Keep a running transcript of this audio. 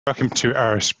Welcome to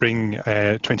our Spring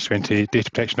 2020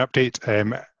 Data Protection Update.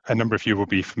 A number of you will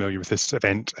be familiar with this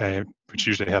event, which is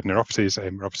usually held in our offices.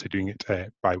 We're obviously doing it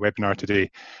by webinar today.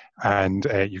 And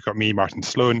you've got me, Martin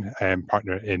Sloan,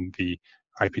 partner in the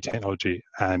IP technology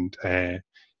and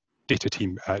data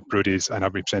team at Brody's, and I'll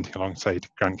be presenting alongside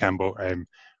Grant Campbell,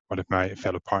 one of my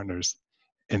fellow partners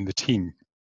in the team.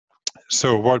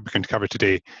 So what we're going to cover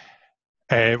today,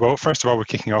 well, first of all, we're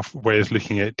kicking off with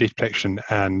looking at data protection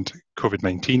and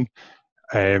COVID-19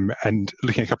 and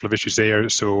looking at a couple of issues there.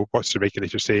 So what's the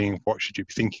regulator saying? What should you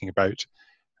be thinking about?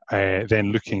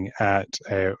 Then looking at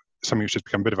something which has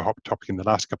become a bit of a hot topic in the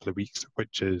last couple of weeks,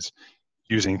 which is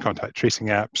using contact tracing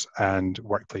apps and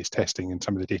workplace testing and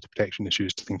some of the data protection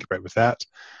issues to think about with that.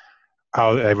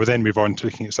 We'll then move on to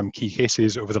looking at some key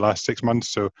cases over the last 6 months.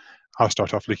 So I'll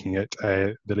start off looking at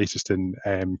the latest in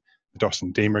the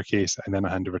Dawson-Damer case, and then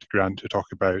I'll hand over to Grant to talk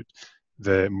about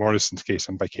the Morrison's case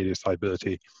on vicarious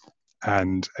liability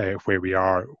and where we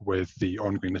are with the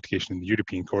ongoing litigation in the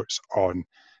European courts on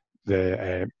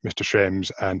the Mr.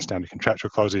 Schrems and standard contractual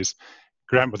clauses.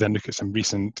 Grant will then look at some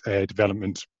recent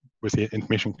developments with the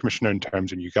Information Commissioner in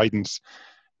terms of new guidance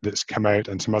that's come out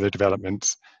and some other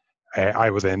developments. I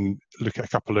will then look at a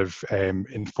couple of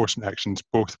enforcement actions,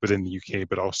 both within the UK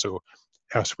but also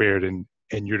elsewhere in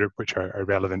Europe, which are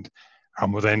relevant.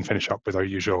 And we'll then finish up with our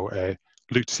usual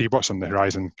look to see what's on the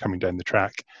horizon coming down the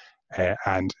track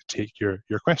and take your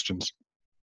questions.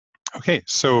 Okay,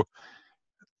 so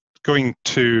going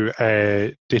to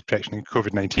data protection and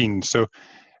COVID-19. So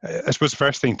I suppose the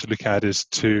first thing to look at is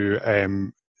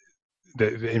to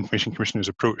the Information Commissioner's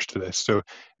approach to this. So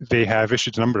they have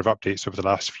issued a number of updates over the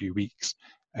last few weeks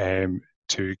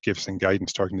to give some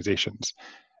guidance to organisations.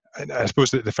 And I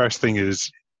suppose that the first thing is,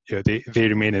 you know, they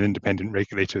remain an independent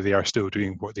regulator. They are still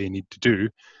doing what they need to do,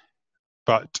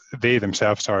 but they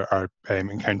themselves are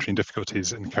encountering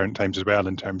difficulties in current times as well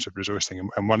in terms of resourcing.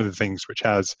 And one of the things which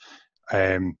has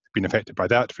been affected by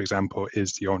that, for example,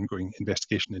 is the ongoing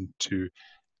investigation into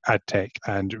ad tech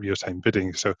and real-time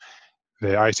bidding. So the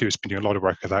ICO has been doing a lot of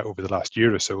work on that over the last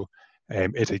year or so.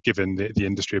 It had given the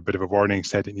industry a bit of a warning,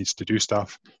 said it needs to do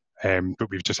stuff, but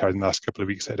we've just heard in the last couple of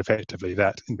weeks that effectively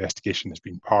that investigation has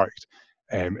been parked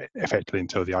effectively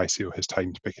until the ICO has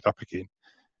time to pick it up again.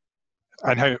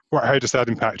 And how does that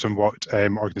impact on what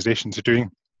organisations are doing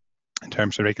in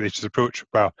terms of regulators' approach?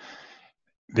 Well,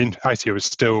 the ICO is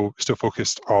still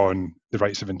focused on the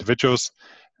rights of individuals.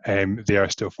 They are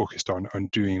still focused on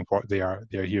doing what they are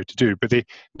here to do, but they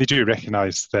do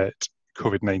recognise that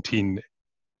COVID-19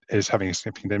 is having a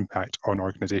significant impact on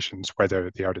organisations,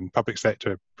 whether they are in the public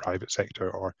sector, private sector,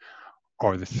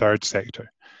 or the third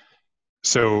sector.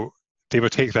 So they will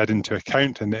take that into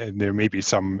account, and there may be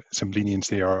some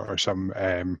leniency or some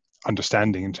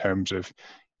understanding in terms of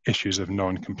issues of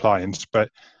non-compliance, but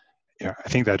I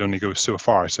think that only goes so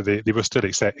far. So they will still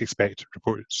expect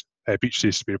reports,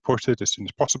 breaches to be reported as soon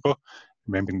as possible,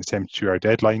 remembering the 72-hour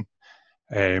deadline.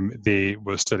 They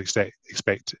will still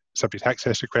expect subject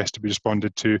access requests to be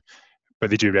responded to, but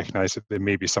they do recognise that there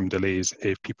may be some delays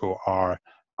if people are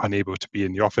unable to be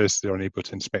in the office, they're unable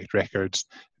to inspect records,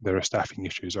 there are staffing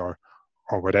issues or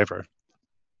whatever.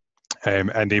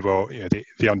 And they will,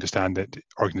 they understand that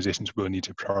organisations will need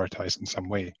to prioritise in some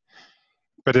way.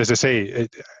 But as I say,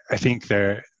 I think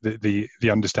the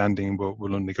understanding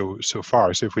will only go so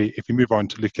far. So if we move on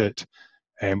to look at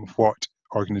what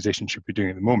organisations should be doing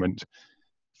at the moment,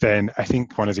 then I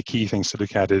think one of the key things to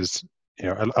look at is,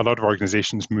 a lot of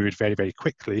organisations moved very, very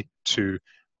quickly to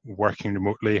working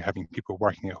remotely, having people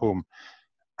working at home,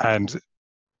 and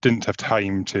didn't have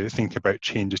time to think about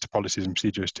changes to policies and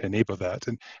procedures to enable that.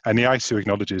 And the ICO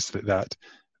acknowledges that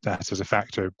is a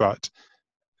factor, but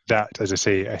that, as I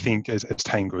say, I think as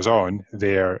time goes on,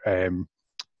 their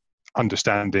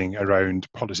understanding around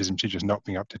policies and procedures not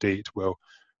being up to date will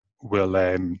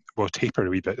taper a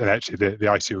wee bit. And actually, the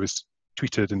ICO has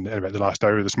tweeted in about the last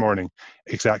hour this morning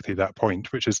exactly that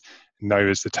point, which is now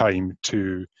is the time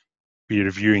to be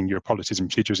reviewing your policies and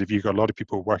procedures. If you've got a lot of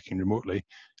people working remotely,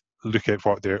 look at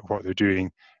what they're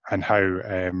doing and how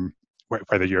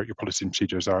whether your policies and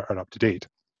procedures are up to date.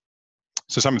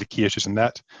 So some of the key issues in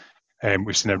that.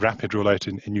 We've seen a rapid rollout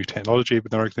in new technology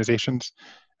within organisations.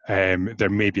 There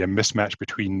may be a mismatch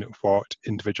between what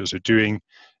individuals are doing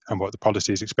and what the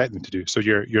policies expect them to do. So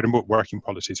your remote working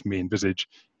policies may envisage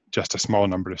just a small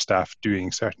number of staff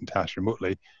doing certain tasks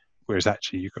remotely, whereas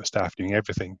actually you've got staff doing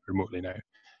everything remotely now.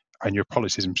 And your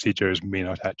policies and procedures may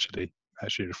not actually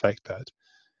reflect that.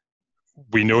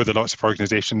 We know that lots of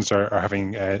organisations are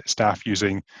having staff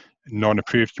using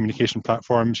non-approved communication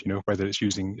platforms, whether it's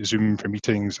using Zoom for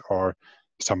meetings or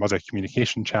some other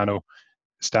communication channel.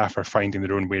 staff are finding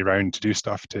their own way around to do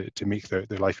stuff to make their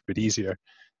life a bit easier.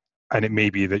 And it may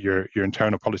be that your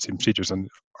internal policy and procedures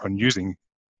on using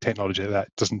technology like that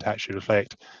doesn't actually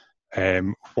reflect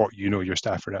what you know your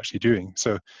staff are actually doing.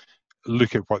 So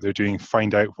look at what they're doing,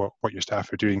 find out what your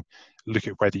staff are doing, look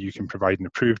at whether you can provide an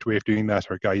approved way of doing that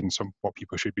or guidance on what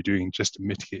people should be doing just to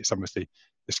mitigate some of the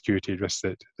security risks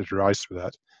that arise with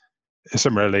that.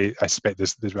 Similarly, I suspect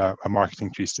there's a market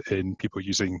increase in people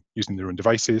using their own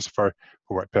devices for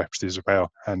work purposes as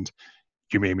well, and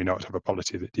you may or may not have a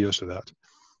policy that deals with that.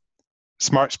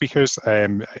 Smart speakers,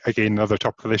 again, another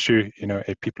topical issue. You know,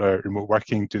 if people are remote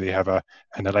working, do they have an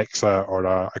Alexa or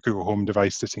a Google Home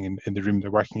device sitting in the room they're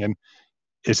working in?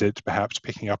 Is it perhaps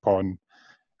picking up on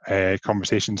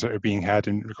conversations that are being had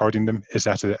and recording them? Is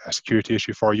that a security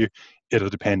issue for you? It'll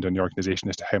depend on the organisation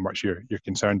as to how much you're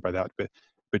concerned by that. But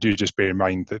do just bear in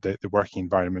mind that the working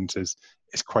environment is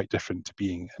quite different to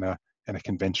being in a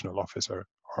conventional office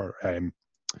or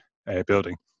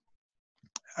building.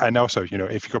 And also, you know,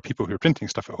 if you've got people who are printing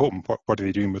stuff at home, what are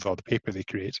they doing with all the paper they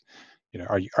create? You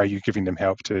know, are you giving them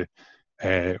help to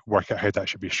work out how that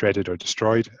should be shredded or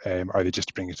destroyed? Are they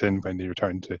just bring it in when they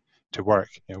return to work?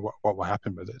 You know, what will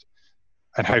happen with it?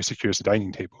 And how secure is the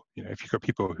dining table? You know, if you've got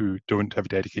people who don't have a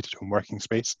dedicated home working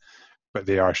space, but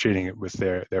they are sharing it with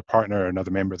their partner or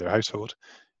another member of their household,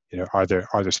 you know, are there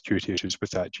security issues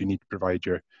with that? Do you need to provide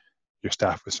your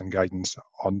staff with some guidance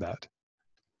on that?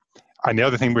 And the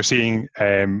other thing we're seeing,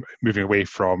 moving away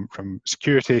from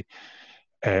security,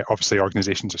 obviously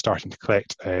organisations are starting to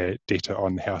collect data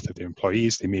on the health of their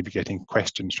employees. They may be getting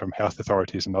questions from health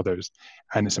authorities and others,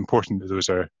 and it's important that those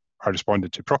are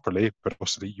responded to properly, but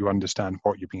also that you understand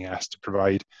what you're being asked to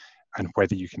provide and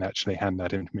whether you can actually hand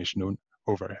that information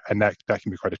over. And that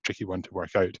can be quite a tricky one to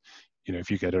work out. You know,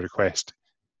 if you get a request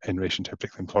in relation to a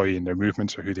particular employee and their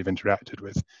movements or who they've interacted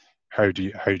with, how do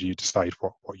you decide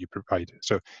what you provide?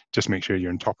 So just make sure you're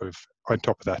on top of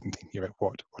that and thinking about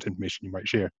what information you might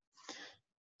share.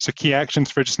 So key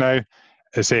actions for just now,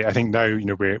 I think now, you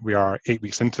know, we are 8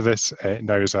 weeks into this.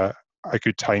 Now is a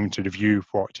good time to review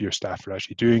what your staff are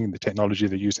actually doing and the technology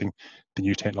they're using, the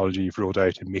new technology you've rolled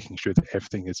out, and making sure that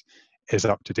everything is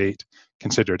up to date.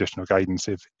 Consider additional guidance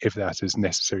if that is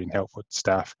necessary and helpful to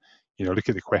staff. You know, look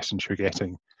at the questions you're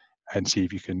getting and see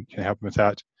if you can help them with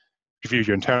that. Review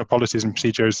your internal policies and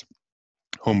procedures,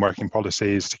 home working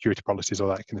policies, security policies, all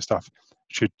that kind of stuff.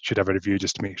 Should have a review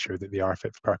just to make sure that they are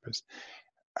fit for purpose.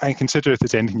 And consider if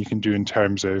there's anything you can do in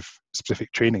terms of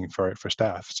specific training for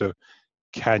staff. So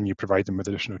can you provide them with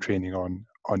additional training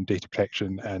on data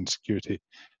protection and security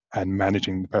and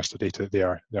managing the personal data that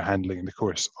they're handling in the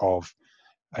course of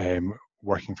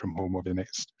working from home over the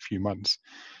next few months?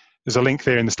 There's a link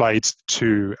there in the slides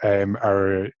to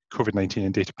our COVID-19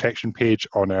 and data protection page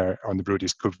on the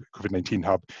Brody's COVID-19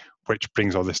 Hub, which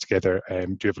brings all this together.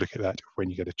 Do have a look at that when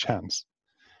you get a chance.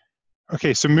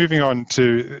 Okay, so moving on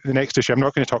to the next issue. I'm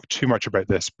not going to talk too much about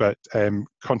this, but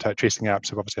contact tracing apps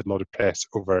have obviously had a lot of press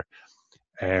over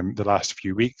the last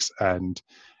few weeks, and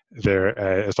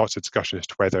there is lots of discussion as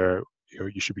to whether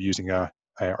you should be using our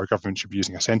government should be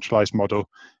using a centralised model,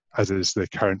 as is the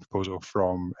current proposal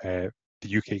from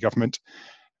the UK government,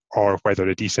 or whether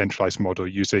a decentralised model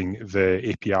using the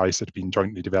APIs that have been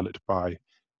jointly developed by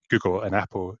Google and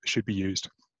Apple should be used.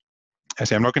 I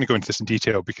say I'm not going to go into this in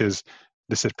detail because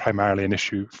this is primarily an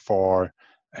issue for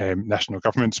national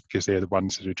governments, because they're the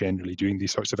ones that are generally doing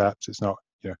these sorts of apps. It's not,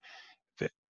 you know,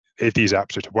 if these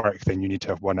apps are to work, then you need to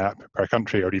have one app per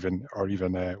country, or even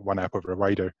one app over a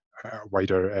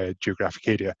wider geographic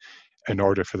area in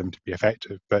order for them to be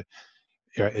effective. But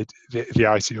you know, the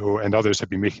ICO and others have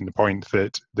been making the point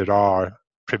that there are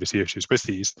privacy issues with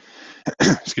these,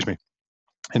 excuse me,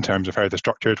 in terms of how they're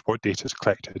structured, what data is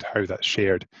collected, how that's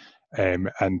shared,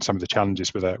 and some of the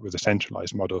challenges with a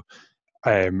centralized model.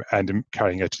 And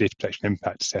carrying out a data protection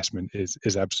impact assessment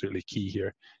is absolutely key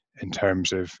here in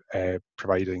terms of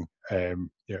providing,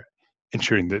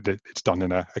 ensuring that it's done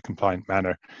in a compliant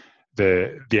manner.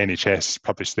 The NHS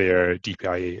published their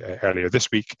DPIA earlier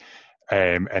this week,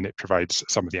 and it provides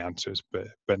some of the answers,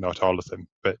 but not all of them.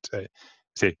 But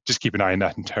just keep an eye on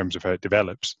that in terms of how it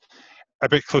develops. A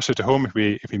bit closer to home,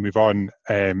 if we move on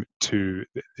to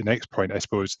the next point, I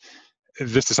suppose,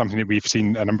 this is something that we've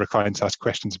seen a number of clients ask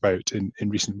questions about in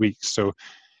recent weeks. So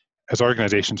as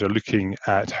organisations are looking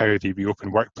at how they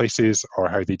reopen workplaces or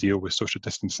how they deal with social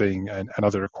distancing and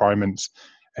other requirements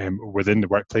within the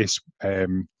workplace,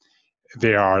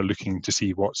 they are looking to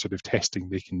see what sort of testing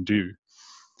they can do.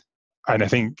 And I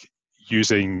think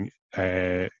using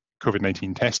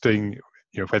COVID-19 testing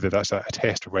whether that's a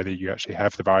test or whether you actually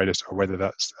have the virus or whether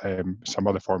that's some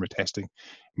other form of testing,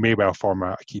 may well form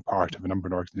a key part of a number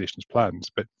of organisations' plans.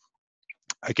 But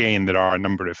again, there are a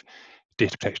number of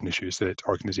data protection issues that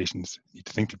organisations need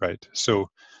to think about. So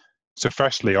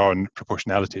firstly, on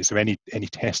proportionality, so any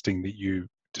testing that you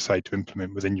decide to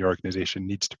implement within your organisation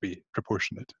needs to be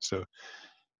proportionate. So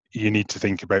you need to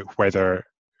think about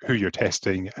who you're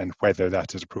testing and whether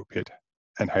that is appropriate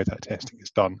and how that testing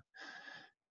is done.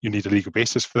 You need a legal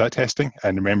basis for that testing,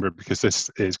 and remember, because this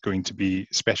is going to be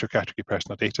special category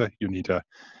personal data, you need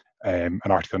an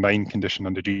Article 9 condition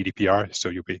under GDPR, so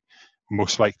you'll be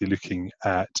most likely looking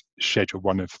at Schedule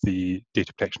 1 of the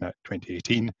Data Protection Act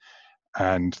 2018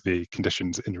 and the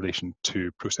conditions in relation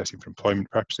to processing for employment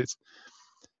purposes.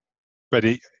 But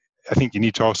I think you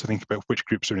need to also think about which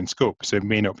groups are in scope. So it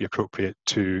may not be appropriate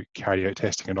to carry out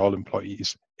testing on all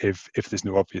employees if there's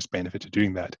no obvious benefit to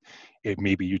doing that. It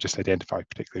may be you just identify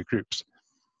particular groups.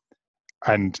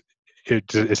 And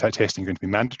is that testing going to be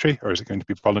mandatory or is it going to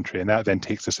be voluntary? And that then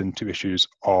takes us into issues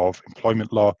of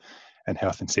employment law and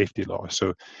health and safety law.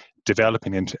 So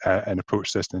developing an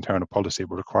approach to this internal policy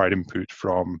will require input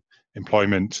from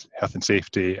employment, health and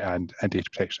safety, and data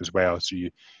protection as well. So you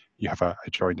have a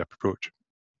joined up approach.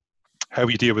 How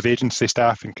we deal with agency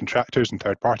staff and contractors and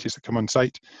third parties that come on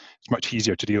site, it's much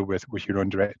easier to deal with your own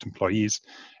direct employees.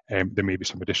 There may be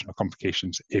some additional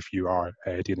complications if you are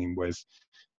dealing with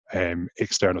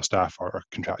external staff or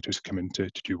contractors who come in to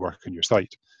do work on your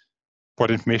site.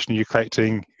 What information are you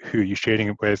collecting? Who are you sharing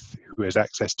it with? Who has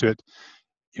access to it?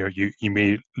 You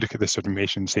may look at this sort of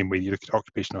information the same way you look at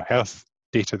occupational health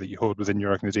data that you hold within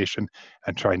your organisation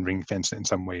and try and ring fence it in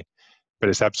some way. But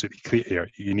it's absolutely clear.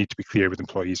 You need to be clear with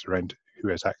employees around who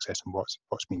has access and what's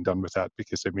being done with that,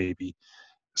 because there may be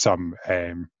some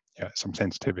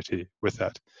sensitivity with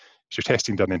that. Is your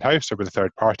testing done in-house or with a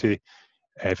third party?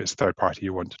 If it's a third party,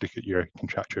 you want to look at your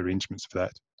contractual arrangements for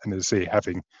that. And as I say,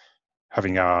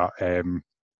 having a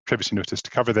privacy notice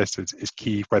to cover this is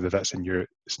key, whether that's in your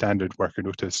standard worker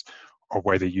notice or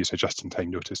whether you use a just-in-time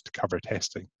notice to cover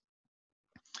testing.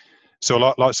 So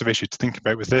lots of issues to think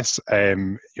about with this.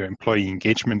 Employee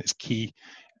engagement is key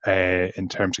in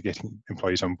terms of getting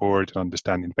employees on board and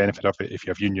understanding the benefit of it. If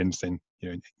you have unions, then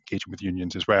engaging with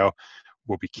unions as well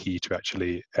will be key to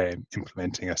actually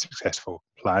implementing a successful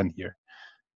plan here.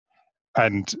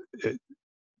 And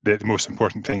the most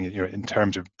important thing, in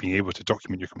terms of being able to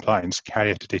document your compliance, carry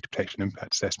out a data protection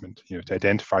impact assessment. To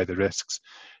identify the risks,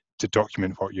 to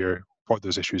document what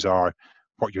those issues are,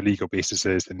 what your legal basis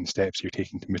is, and the steps you're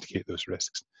taking to mitigate those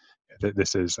risks.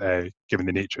 This is, given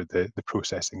the nature of the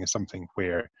processing, is something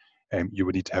where you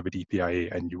would need to have a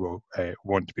DPIA, and you will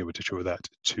want to be able to show that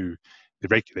to the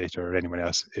regulator or anyone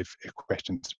else if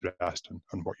questions are asked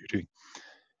on what you're doing.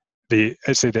 The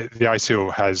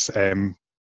ICO has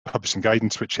published some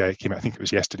guidance which came out, I think it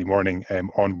was yesterday morning,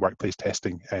 on workplace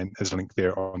testing, and there's a link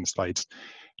there on the slides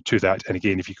to that. And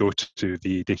again, if you go to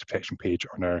the data protection page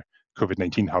on our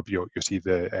COVID-19 hub, you'll see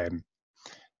the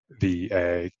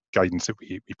guidance that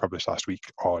we published last week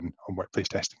on workplace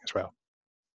testing as well.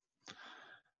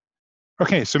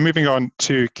 Okay, so moving on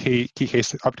to key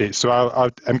case updates. So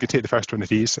I'm going to take the first one of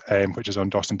these, which is on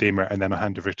Dawson Damer, and then I'll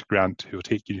hand over to Grant, who will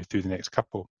take you through the next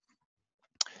couple.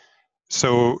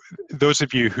 So those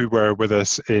of you who were with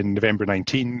us in November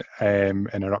 19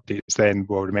 in our updates then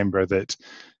will remember that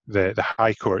the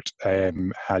High Court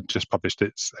had just published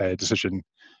its decision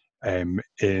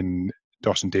in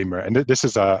Dawson Damer. And this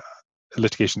is a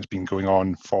litigation that's been going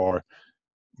on for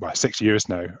 6 years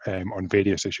now on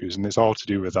various issues. And it's all to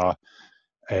do with a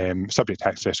subject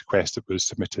access request that was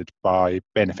submitted by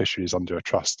beneficiaries under a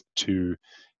trust to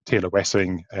Taylor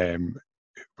Wessing,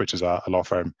 which is a law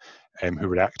firm who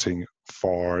were acting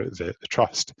for the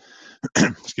trust.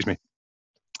 Excuse me.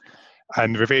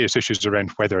 And there were various issues around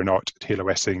whether or not Taylor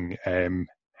Wessing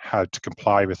had to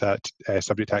comply with that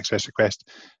subject access request.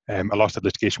 A lot of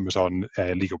litigation was on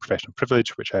legal professional privilege,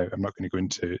 which I'm not going to go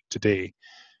into today.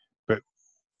 But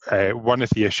one of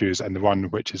the issues, and the one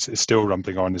which is still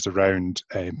rumbling on, is around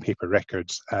paper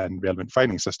records and relevant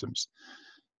filing systems.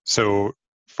 So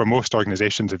for most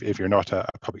organisations, if you're not a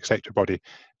public sector body,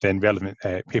 then relevant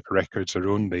paper records are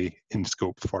only in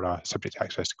scope for a subject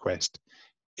access request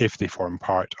if they form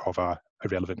part of a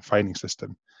relevant filing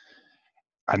system.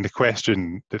 And the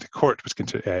question that the court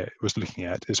was looking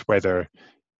at is whether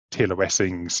Taylor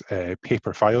Wessing's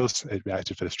paper files, it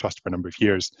acted for this trust for a number of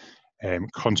years,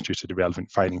 constituted a relevant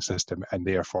filing system, and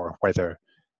therefore whether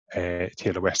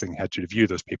Taylor Wessing had to review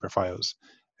those paper files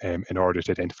in order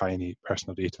to identify any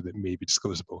personal data that may be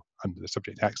disclosable under the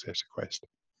subject access request.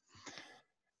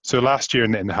 So last year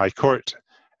in the High Court,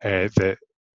 the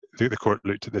the court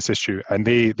looked at this issue, and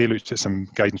they looked at some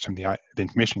guidance from the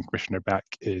Information Commissioner back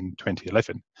in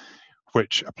 2011,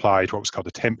 which applied what was called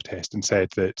a temp test and said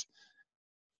that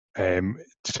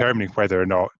determining whether or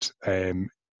not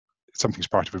something's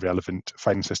part of a relevant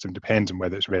filing system depends on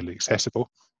whether it's readily accessible.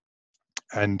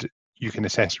 And you can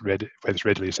assess whether it's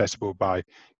readily accessible by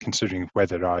considering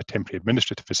whether a temporary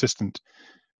administrative assistant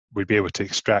would be able to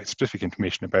extract specific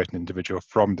information about an individual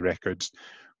from the records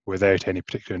without any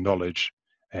particular knowledge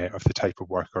of the type of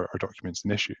work or documents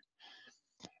in issue.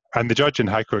 And the judge in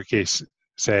the High Court case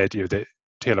said, that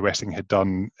Taylor Wessing had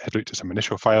looked at some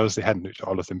initial files. They hadn't looked at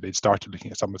all of them, but they'd started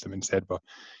looking at some of them and said, well,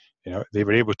 they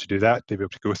were able to do that. They were able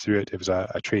to go through it. It was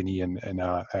a trainee and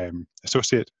an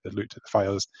associate that looked at the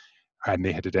files, and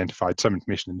they had identified some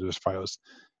information in those files.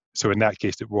 So in that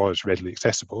case, it was readily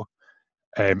accessible.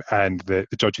 And the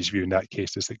judge's view in that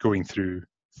case is that going through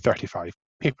 35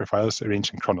 paper files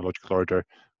arranged in chronological order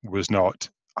was not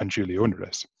unduly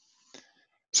onerous.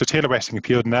 So Taylor Wessing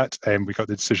appealed in that, and we got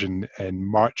the decision in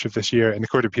March of this year, and the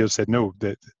Court of Appeals said no,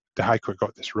 the High Court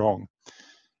got this wrong.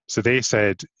 So they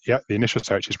said, yeah, the initial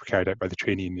searches were carried out by the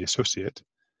trainee and the associate,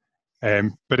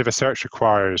 but if a search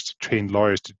requires trained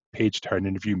lawyers to page turn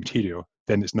and review material,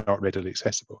 then it's not readily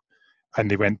accessible. And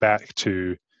they went back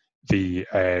to the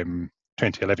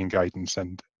 2011 guidance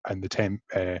and the temp,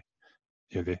 the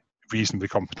reasonably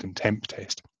competent temp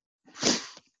test.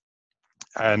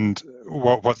 And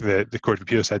what the Court of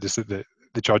Appeal said is that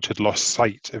the judge had lost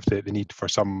sight of the need for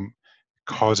some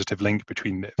causative link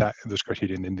between those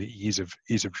criteria and the ease of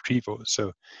retrieval.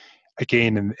 So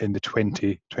again, in the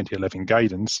 2011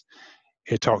 guidance,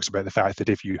 it talks about the fact that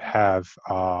if you have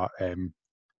a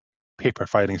paper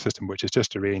filing system which is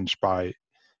just arranged by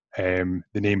the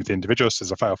name of the individual, so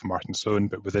there's a file for Martin Sloan,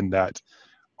 but within that,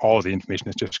 all the information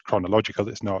is just chronological.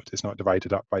 It's not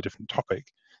divided up by a different topic.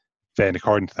 Then,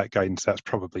 according to that guidance, that's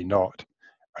probably not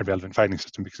a relevant filing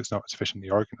system because it's not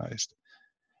sufficiently organised.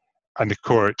 And the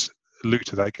court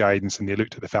looked at that guidance, and they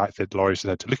looked at the fact that lawyers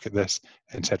had to look at this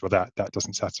and said, well, that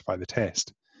doesn't satisfy the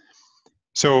test.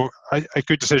 So a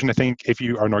good decision, I think, if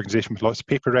you are an organisation with lots of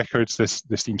paper records, this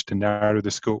seems to narrow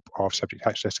the scope of subject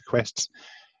access requests.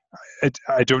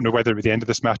 I don't know whether at the end of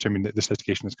this matter, I mean, this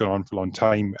litigation has gone on for a long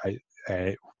time,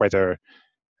 whether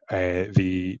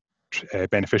the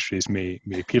beneficiaries may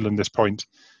appeal on this point.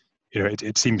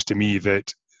 It seems to me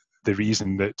that the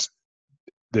reason that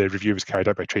the review was carried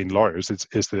out by trained lawyers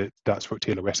is that that's what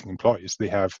Taylor Wessing employs. They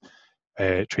have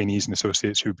trainees and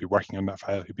associates who would be working on that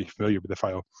file, who'd be familiar with the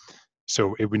file.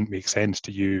 So it wouldn't make sense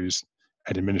to use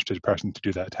an administrative person to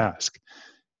do that task.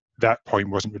 That point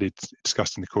wasn't really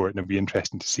discussed in the court, and it'll be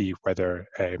interesting to see whether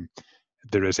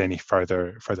there is any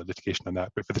further litigation on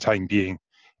that. But for the time being,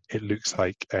 it looks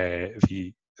like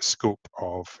the scope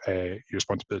of your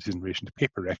responsibilities in relation to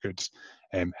paper records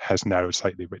has narrowed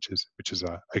slightly, which is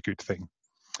a good thing.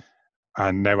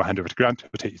 And now I'll hand over to Grant, who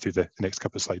will take you through the next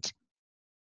couple of slides.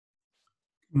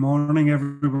 Good morning,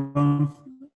 everyone.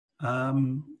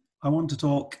 I want to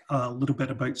talk a little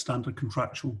bit about standard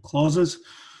contractual clauses.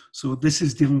 So this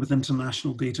is dealing with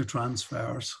international data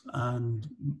transfers, and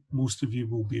most of you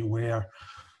will be aware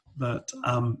that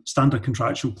standard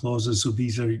contractual clauses, so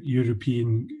these are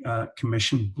European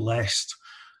Commission blessed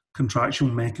contractual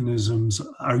mechanisms,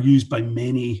 are used by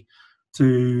many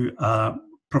to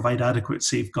provide adequate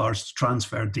safeguards to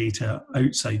transfer data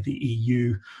outside the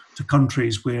EU to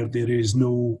countries where there is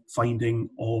no finding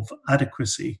of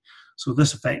adequacy. So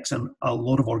this affects a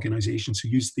lot of organisations who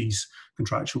use these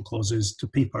contractual clauses to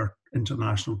paper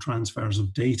international transfers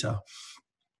of data.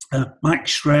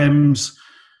 Max Schrems,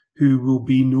 who will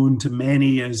be known to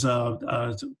many as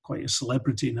quite a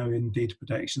celebrity now in data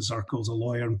protection circles, a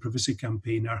lawyer and privacy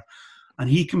campaigner, and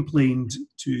he complained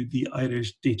to the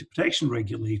Irish data protection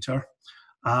regulator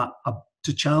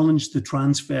to challenge the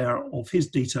transfer of his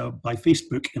data by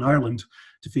Facebook in Ireland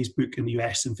to Facebook in the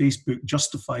US, and Facebook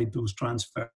justified those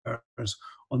transfers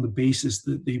on the basis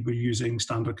that they were using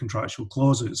standard contractual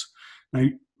clauses. Now,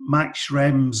 Max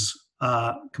Schrems'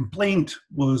 complaint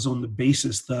was on the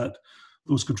basis that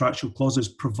those contractual clauses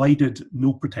provided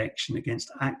no protection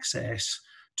against access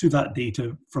to that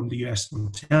data from the US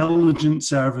intelligence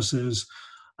services,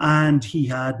 and he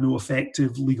had no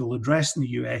effective legal redress in the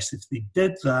US if they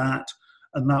did that,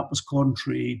 and that was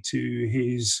contrary to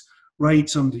his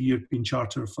rights under the European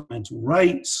Charter of Fundamental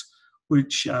Rights,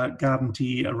 which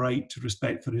guarantee a right to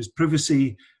respect for his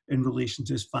privacy in relation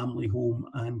to his family, home,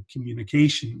 and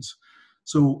communications.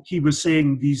 So he was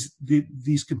saying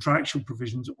these contractual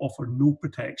provisions offer no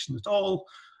protection at all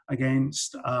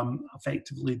against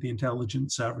effectively the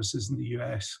intelligence services in the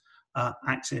US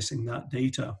accessing that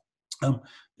data.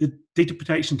 The Data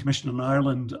Protection Commission in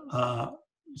Ireland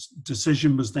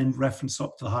decision was then referenced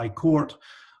up to the High Court,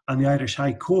 and the Irish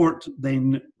High Court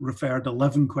then referred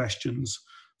 11 questions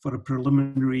for a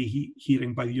preliminary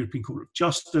hearing by the European Court of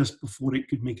Justice before it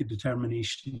could make a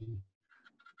determination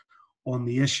on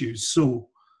the issues. So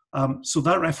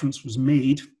that reference was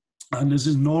made, and as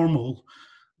is normal,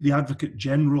 the Advocate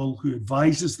General who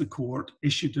advises the court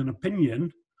issued an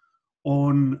opinion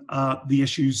on the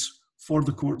issues for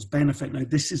the court's benefit. Now,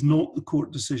 this is not the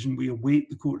court decision. We await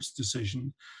the court's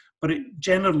decision, but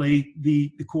generally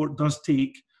the court does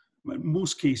take, in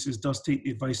most cases, does take the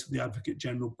advice of the Advocate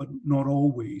General, but not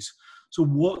always. So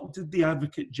what did the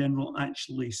Advocate General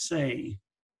actually say?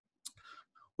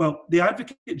 Well, the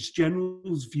Advocate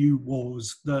General's view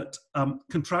was that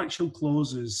contractual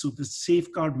clauses, so the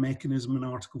safeguard mechanism in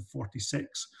Article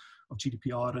 46 of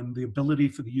GDPR and the ability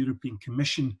for the European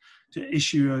Commission to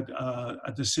issue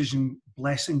a decision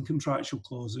blessing contractual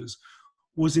clauses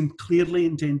was clearly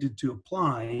intended to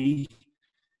apply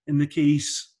in the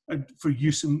case for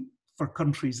use for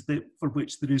countries for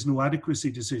which there is no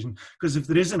adequacy decision. Because if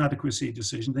there is an adequacy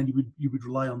decision, then you would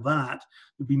rely on that.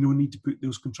 There'd be no need to put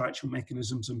those contractual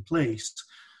mechanisms in place.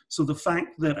 So the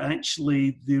fact that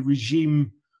actually the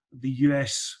regime, the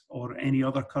US or any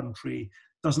other country,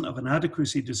 doesn't have an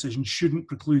adequacy decision shouldn't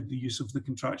preclude the use of the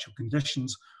contractual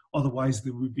conditions, otherwise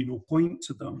there would be no point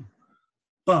to them.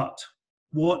 But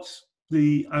what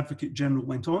the Advocate General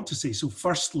went on to say, so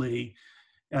firstly,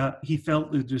 he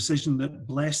felt the decision that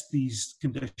blessed these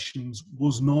conditions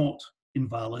was not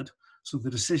invalid, so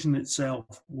the decision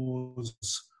itself was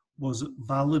a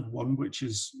valid one, which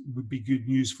would be good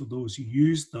news for those who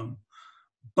use them.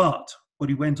 But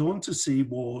what he went on to say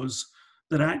was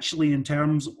that actually in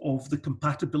terms of the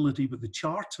compatibility with the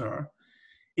Charter,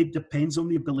 it depends on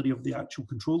the ability of the actual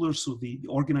controllers, so the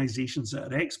organizations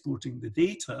that are exporting the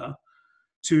data,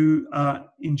 to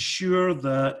ensure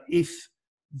that if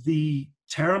the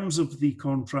terms of the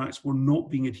contracts were not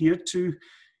being adhered to,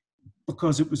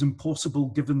 because it was impossible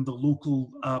given the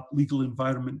local legal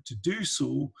environment to do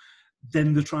so,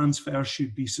 then the transfer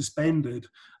should be suspended.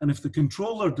 And if the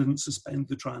controller didn't suspend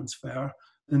the transfer,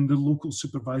 then the local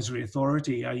supervisory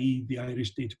authority, i.e. the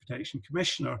Irish Data Protection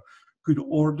Commissioner, could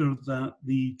order that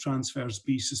the transfers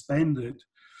be suspended.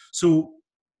 So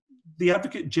the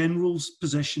Advocate General's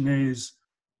position is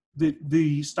that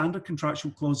the standard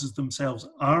contractual clauses themselves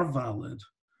are valid,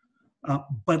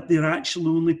 but they actually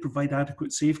only provide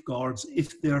adequate safeguards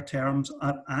if their terms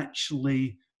are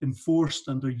actually enforced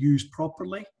and are used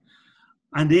properly.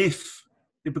 And if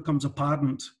it becomes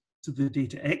apparent to the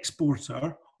data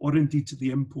exporter, or indeed to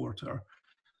the importer,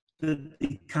 that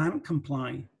they can't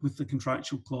comply with the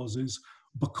contractual clauses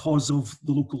because of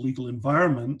the local legal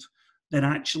environment, then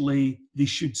actually they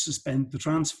should suspend the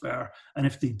transfer. And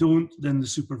if they don't, then the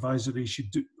supervisory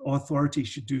authority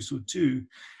should do so too.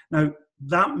 Now,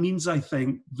 that means, I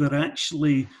think, that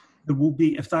actually there will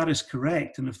be, if that is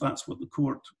correct, and if that's what the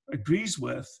court agrees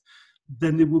with,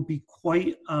 then there will be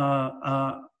quite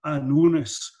an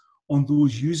onus on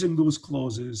those using those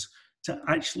clauses to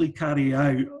actually carry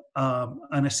out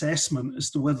an assessment as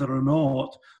to whether or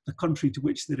not the country to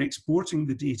which they're exporting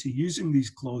the data using these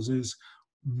clauses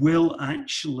will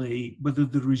actually, whether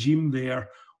the regime there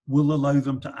will allow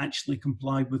them to actually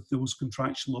comply with those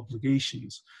contractual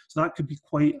obligations. So that could be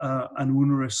quite an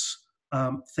onerous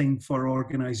thing for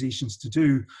organizations to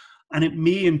do. And it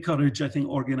may encourage, I think,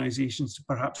 organizations to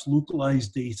perhaps localize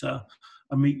data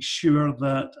and make sure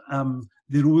that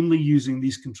they're only using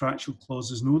these contractual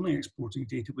clauses and only exporting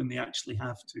data when they actually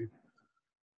have to.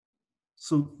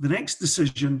 So the next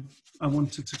decision I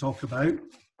wanted to talk about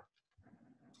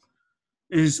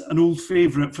is an old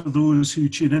favourite for those who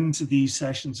tune into these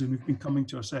sessions and who've been coming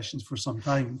to our sessions for some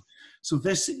time. So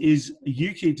this is a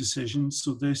UK decision.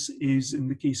 So this is in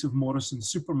the case of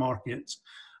Morrison's Supermarkets,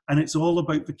 and it's all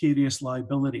about vicarious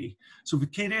liability. So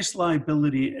vicarious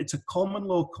liability, it's a common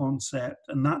law concept,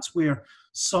 and that's where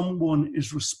someone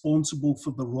is responsible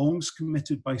for the wrongs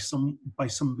committed by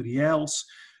somebody else,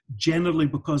 generally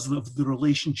because of the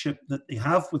relationship that they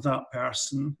have with that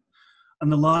person.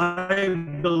 And the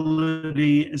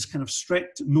liability is kind of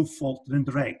strict, no fault, and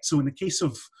indirect. So in the case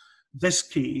of this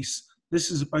case,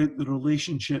 this is about the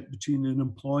relationship between an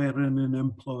employer and an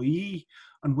employee,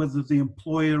 and whether the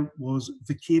employer was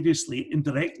vicariously,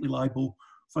 indirectly liable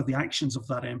for the actions of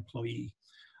that employee.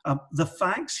 The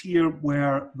facts here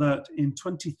were that in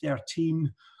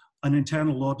 2013, an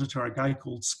internal auditor, a guy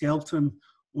called Skelton,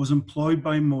 was employed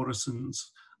by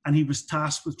Morrison's, and he was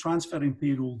tasked with transferring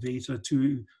payroll data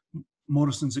to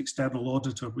Morrison's external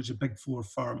auditor, which is a Big Four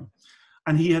firm.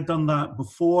 And he had done that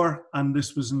before, and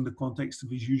this was in the context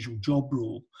of his usual job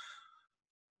role.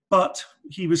 But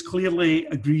he was clearly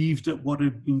aggrieved at what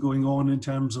had been going on in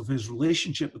terms of his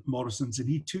relationship with Morrison's, and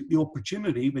he took the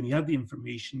opportunity, when he had the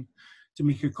information, to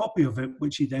make a copy of it,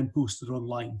 which he then posted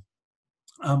online.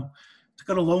 To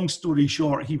cut a long story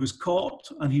short, he was caught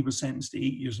and he was sentenced to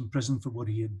 8 years in prison for what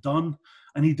he had done.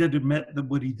 And he did admit that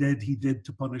what he did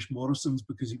to punish Morrison's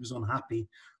because he was unhappy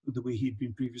with the way he'd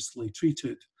been previously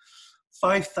treated.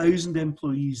 5,000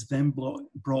 employees then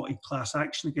brought a class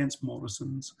action against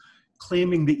Morrison's,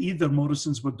 claiming that either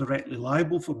Morrison's were directly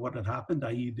liable for what had happened,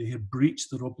 i.e. they had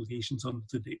breached their obligations under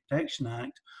the Data Protection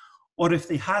Act, or if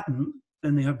they hadn't,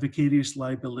 then they had vicarious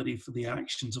liability for the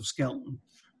actions of Skelton,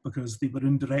 because they were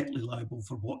indirectly liable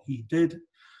for what he did,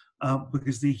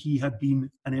 because he had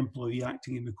been an employee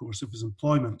acting in the course of his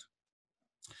employment.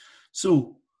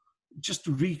 So, just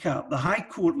to recap, the High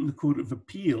Court and the Court of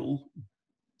Appeal,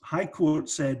 High Court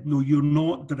said, no, you're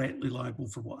not directly liable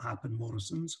for what happened,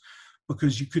 Morrison's,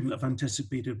 because you couldn't have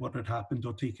anticipated what had happened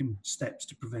or taken steps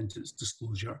to prevent its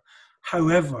disclosure.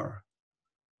 However,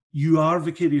 you are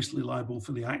vicariously liable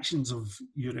for the actions of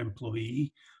your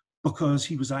employee because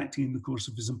he was acting in the course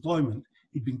of his employment.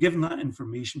 He'd been given that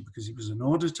information because he was an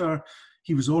auditor.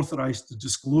 He was authorised to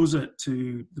disclose it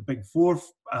to the Big Four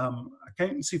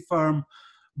accountancy firm.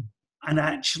 And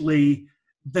actually,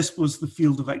 this was the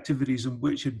field of activities in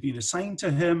which had been assigned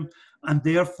to him. And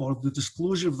therefore, the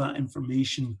disclosure of that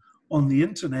information on the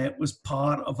internet was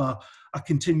part of a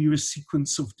continuous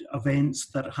sequence of events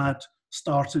that had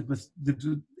started with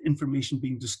the information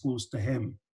being disclosed to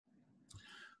him.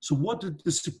 So what did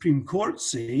the Supreme Court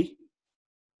say?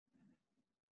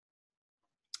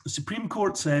 The Supreme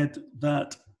Court said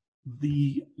that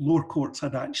the lower courts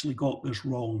had actually got this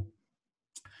wrong.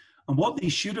 And what they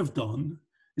should have done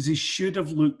is they should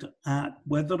have looked at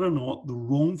whether or not the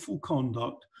wrongful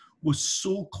conduct was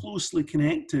so closely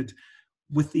connected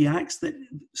with the acts that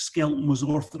Skelton was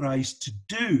authorised to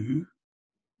do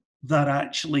that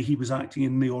actually he was acting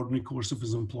in the ordinary course of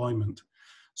his employment.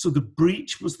 So the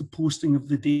breach was the posting of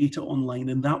the data online,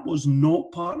 and that was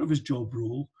not part of his job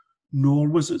role, nor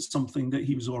was it something that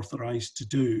he was authorised to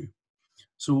do.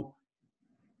 So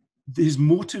his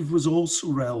motive was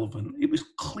also relevant. It was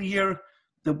clear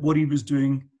that what he was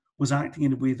doing was acting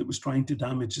in a way that was trying to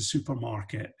damage the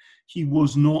supermarket. He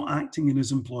was not acting in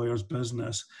his employer's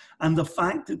business. And the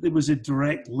fact that there was a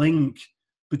direct link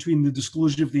between the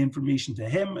disclosure of the information to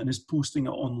him and his posting it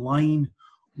online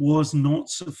was not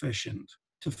sufficient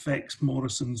to fix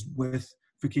Morrison's with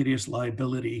vicarious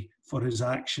liability for his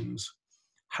actions.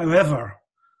 However,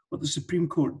 what the Supreme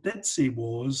Court did say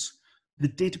was the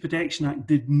Data Protection Act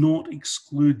did not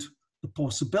exclude the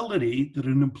possibility that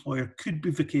an employer could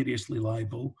be vicariously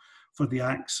liable for the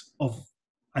acts of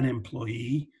an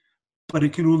employee, but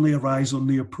it can only arise on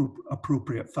the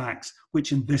appropriate facts,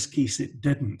 which in this case it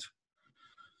didn't.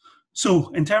 So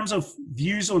in terms of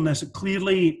views on this,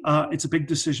 clearly it's a big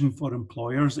decision for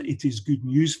employers. It is good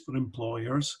news for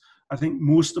employers. I think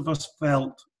most of us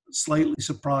felt slightly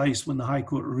surprised when the High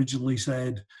Court originally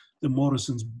said that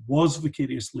Morrison's was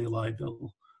vicariously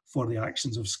liable for the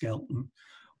actions of Skelton.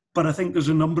 But I think there's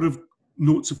a number of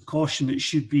notes of caution that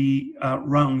should be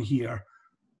rung here.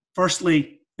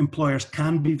 Firstly, employers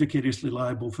can be vicariously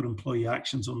liable for employee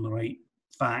actions on the right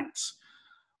facts.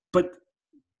 But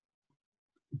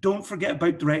don't forget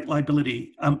about direct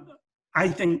liability. I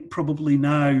think probably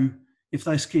now, if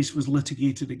this case was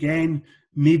litigated again,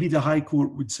 maybe the High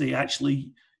Court would say,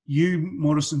 actually, you,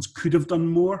 Morrison's, could have done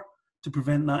more to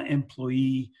prevent that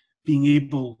employee being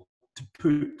able to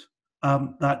put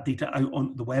that data out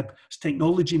on the web. As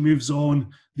technology moves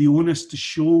on, the onus to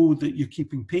show that you're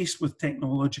keeping pace with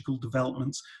technological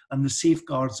developments and the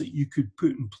safeguards that you could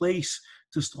put in place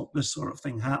to stop this sort of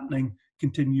thing happening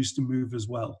continues to move as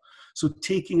well. So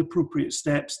taking appropriate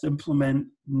steps to implement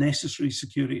necessary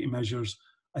security measures,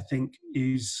 I think,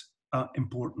 is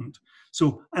important.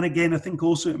 So, and again, I think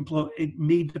also it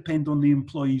may depend on the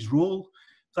employee's role.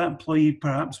 If that employee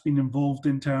perhaps been involved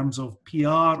in terms of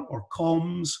PR or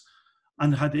comms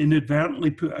and had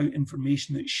inadvertently put out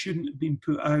information that shouldn't have been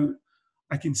put out,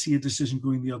 I can see a decision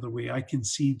going the other way. I can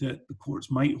see that the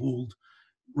courts might hold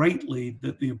rightly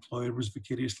that the employer was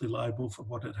vicariously liable for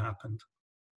what had happened.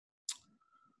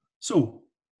 So,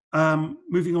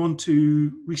 moving on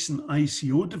to recent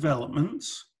ICO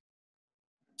developments,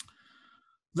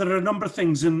 there are a number of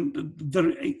things, and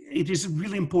it is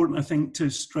really important, I think, to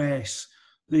stress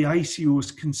the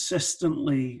ICOs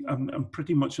consistently and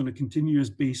pretty much on a continuous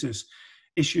basis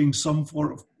issuing some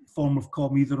form of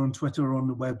com either on Twitter or on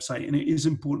the website, and it is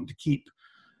important to keep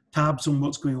tabs on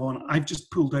what's going on. I've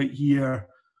just pulled out here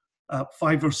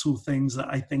 5 or so things that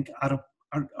I think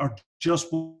are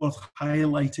just worth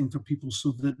highlighting for people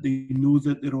so that they know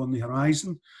that they're on the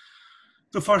horizon.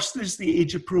 The first is the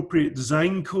age-appropriate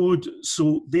design code.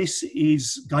 So this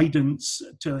is guidance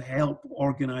to help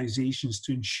organisations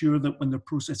to ensure that when they're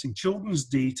processing children's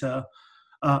data,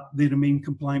 they remain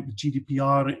compliant with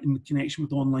GDPR in connection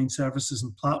with online services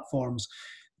and platforms.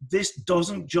 This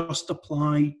doesn't just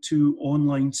apply to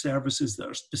online services that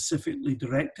are specifically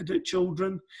directed at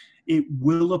children. It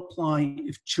will apply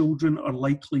if children are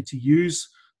likely to use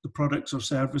the products or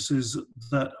services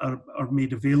that are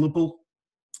made available.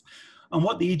 And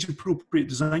what the age-appropriate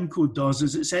design code does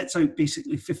is it sets out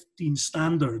basically 15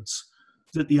 standards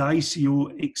that the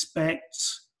ICO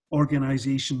expects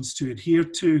organisations to adhere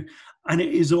to. And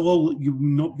it is all, you will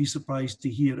not be surprised to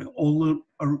hear, it all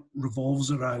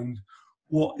revolves around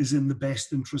what is in the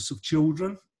best interests of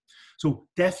children. So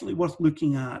definitely worth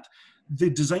looking at. The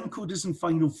design code is in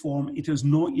final form. It has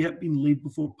not yet been laid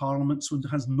before Parliament, so it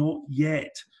has not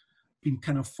yet been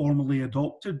kind of formally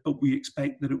adopted, but we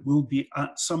expect that it will be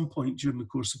at some point during the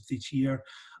course of this year.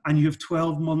 And you have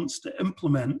 12 months to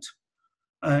implement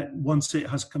once it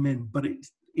has come in. But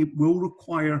it will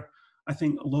require, I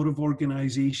think, a lot of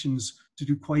organisations to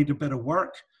do quite a bit of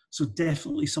work. So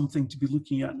definitely something to be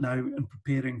looking at now and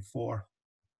preparing for.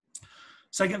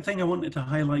 Second thing I wanted to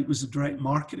highlight was the direct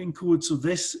marketing code. So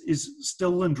this is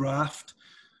still in draft.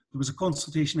 There was a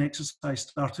consultation exercise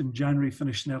started in January,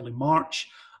 finished in early March.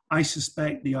 I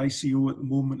suspect the ICO at the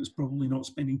moment is probably not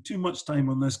spending too much time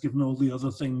on this, given all the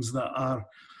other things that are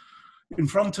in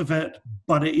front of it,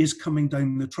 but it is coming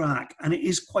down the track. And it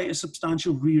is quite a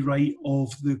substantial rewrite of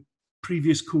the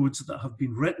previous codes that have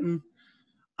been written.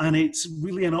 And it's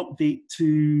really an update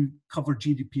to cover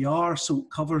GDPR. So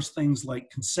it covers things like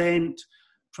consent,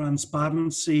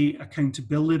 transparency,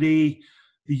 accountability,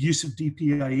 the use of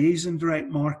DPIAs in direct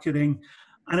marketing.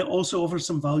 And it also offers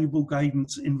some valuable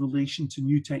guidance in relation to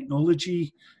new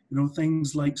technology,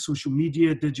 things like social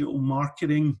media, digital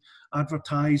marketing,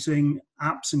 advertising,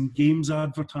 apps and games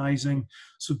advertising.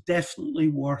 So definitely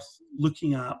worth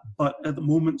looking at, but at the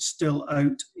moment still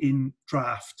out in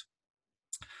draft.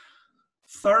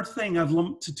 Third thing, I've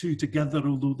lumped the two together,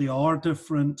 although they are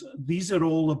different. These are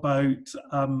all about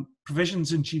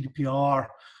provisions in GDPR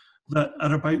that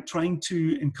are about trying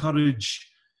to encourage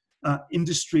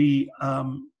industry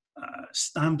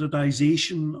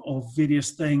standardization of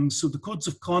various things. So the codes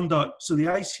of conduct, so the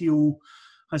ICO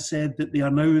has said that they are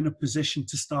now in a position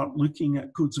to start looking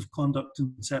at codes of conduct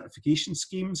and certification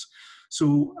schemes.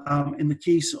 So in the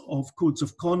case of codes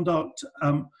of conduct,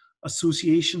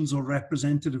 associations or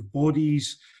representative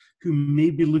bodies who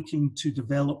may be looking to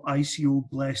develop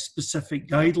ICO-blessed specific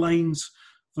guidelines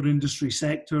for industry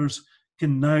sectors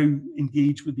can now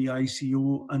engage with the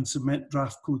ICO and submit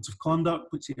draft codes of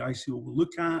conduct, which the ICO will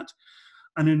look at.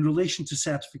 And in relation to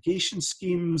certification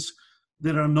schemes,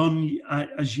 there are none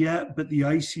as yet, but the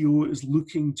ICO is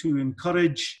looking to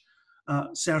encourage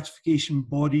certification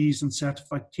bodies and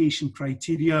certification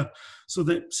criteria so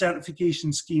that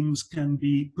certification schemes can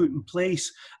be put in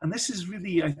place. And this is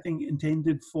really, I think,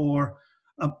 intended for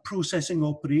processing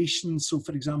operations. So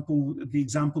for example, the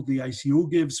example the ICO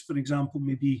gives, for example,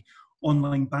 maybe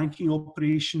online banking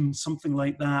operations, something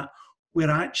like that, where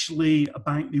actually a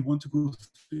bank may want to go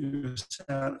through a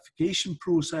certification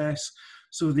process,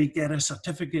 so they get a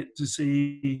certificate to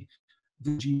say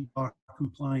the GDPR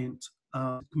compliant,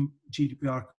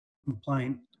 GDPR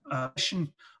compliant.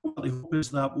 What they hope is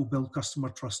that will build customer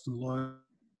trust and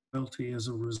loyalty as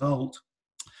a result.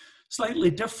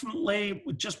 Slightly differently,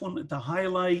 we just wanted to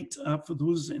highlight for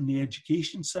those in the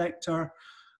education sector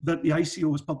that the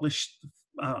ICO has published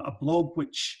a blog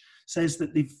which says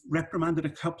that they've reprimanded a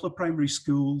couple of primary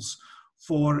schools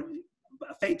for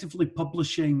effectively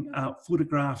publishing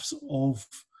photographs of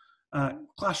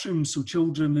classrooms, so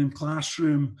children in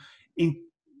classroom,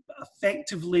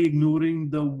 effectively ignoring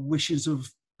the wishes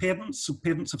of parents. So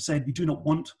parents have said, we do not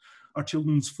want our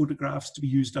children's photographs to be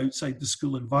used outside the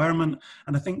school environment.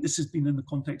 And I think this has been in the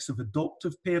context of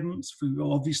adoptive parents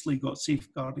who obviously got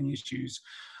safeguarding issues.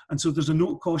 And so there's a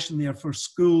note of caution there for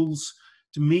schools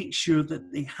to make sure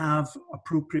that they have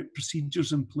appropriate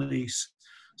procedures in place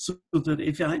so that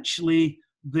if actually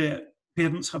the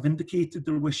parents have indicated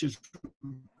their wishes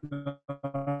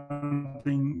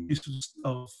regarding use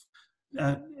of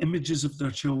images of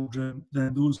their children,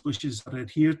 then those wishes are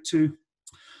adhered to.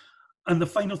 And the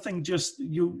final thing, just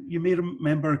you may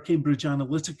remember Cambridge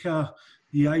Analytica,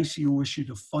 the ICO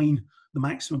issued a fine, the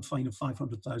maximum fine of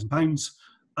 £500,000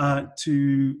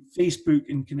 to Facebook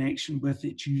in connection with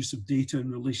its use of data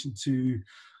in relation to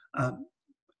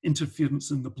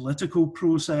interference in the political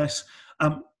process.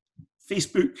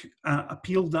 Facebook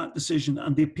appealed that decision,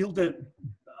 and they appealed it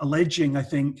alleging, I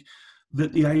think,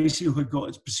 that the ICO had got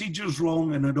its procedures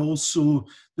wrong, and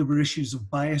there were issues of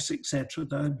bias, etc.,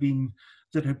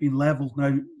 that had been levelled.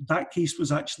 Now, that case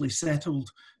was actually settled.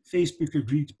 Facebook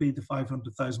agreed to pay the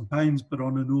 £500,000, but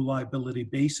on a no liability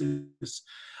basis.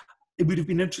 It would have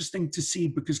been interesting to see,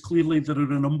 because clearly there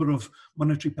are a number of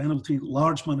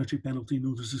large monetary penalty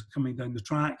notices coming down the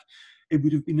track. It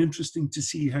would have been interesting to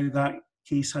see how that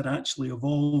case had actually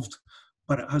evolved,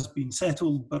 but it has been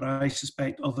settled. But I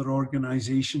suspect other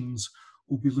organisations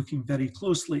will be looking very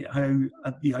closely at how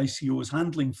the ICO is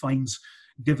handling fines,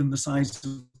 given the size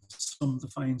of some of the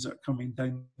fines that are coming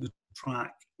down the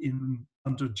track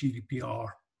under GDPR.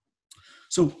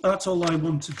 So that's all I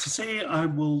wanted to say. I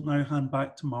will now hand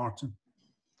back to Martin.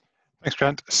 Thanks,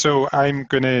 Grant. So I'm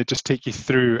going to just take you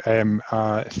through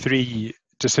 3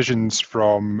 decisions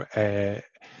from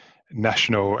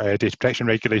national data protection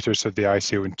regulators, so the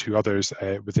ICO, and 2 others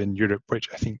within Europe, which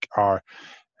I think are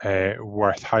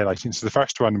worth highlighting. So the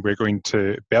first one, we're going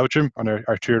to Belgium on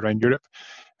our tour around Europe.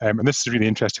 And this is a really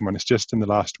interesting one. It's just in the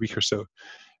last week or so.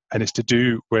 And it's to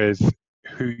do with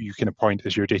who you can appoint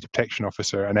as your data protection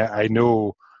officer. And I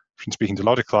know from speaking to a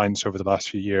lot of clients over the last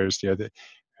few years, that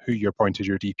who you appoint as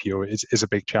your DPO is a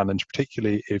big challenge,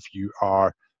 particularly if you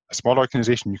are a small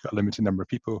organization, you've got a limited number of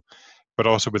people, but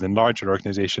also within larger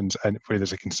organizations, and where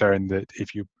there's a concern that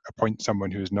if you appoint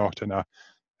someone who is not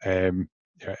in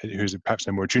who's perhaps in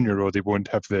a more junior role, they won't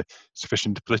have the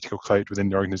sufficient political clout within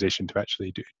the organization to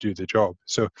actually do the job.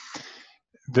 So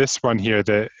this one here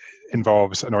that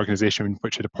involves an organization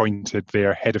which had appointed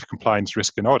their head of compliance,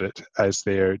 risk and audit as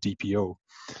their DPO.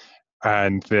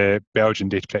 And the Belgian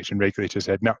data protection regulator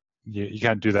said, no, you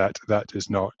can't do that. That is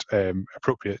not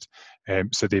appropriate.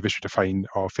 So they've issued a fine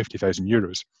of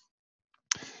 €50,000.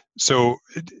 So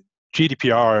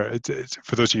GDPR,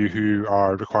 for those of you who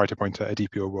are required to appoint a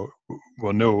DPO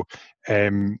will know,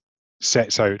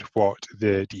 sets out what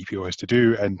the DPO has to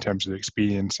do in terms of their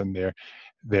experience and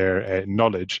their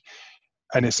knowledge.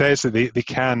 And it says that they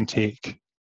can take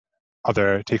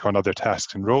on other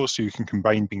tasks and roles, so you can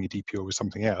combine being a DPO with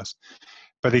something else.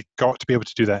 But they've got to be able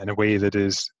to do that in a way that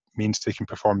means they can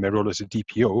perform their role as a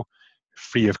DPO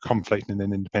free of conflict in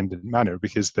an independent manner,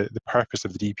 because the purpose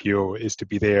of the DPO is to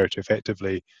be there to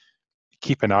effectively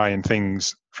keep an eye on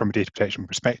things from a data protection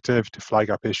perspective, to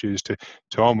flag up issues, to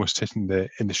almost sit in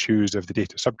the shoes of the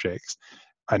data subjects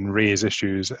and raise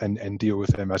issues and deal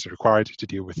with them as required to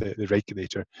deal with the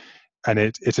regulator. And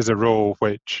it is a role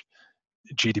which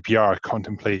GDPR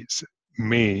contemplates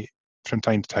may from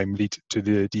time to time lead to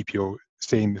the DPO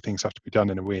saying that things have to be done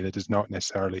in a way that is not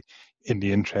necessarily in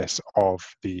the interests of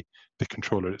the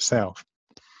controller itself.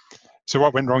 So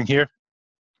what went wrong here?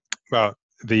 Well,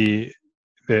 the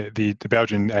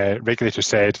Belgian regulator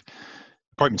said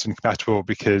appointment's incompatible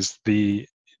because the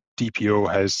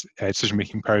DPO has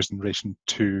decision-making powers in relation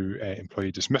to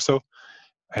employee dismissal,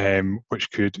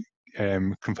 which could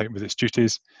conflict with its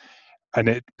duties. And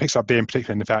it picks up there in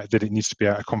particular in the fact that it needs to be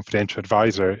a confidential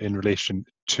advisor in relation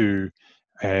to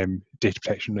data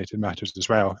protection related matters as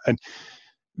well. And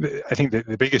I think that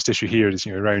the biggest issue here is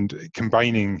around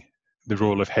combining the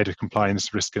role of head of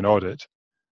compliance, risk and audit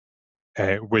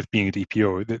with being a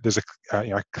DPO. There's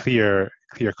a clear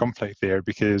conflict there,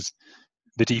 because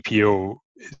the DPO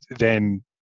then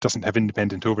doesn't have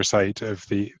independent oversight of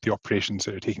the operations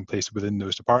that are taking place within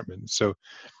those departments. So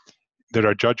there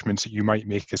are judgments that you might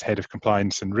make as head of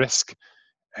compliance and risk,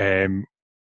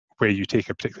 where you take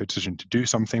a particular decision to do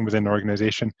something within an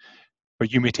organization,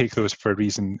 but you may take those for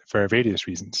various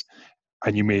reasons.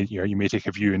 And you may take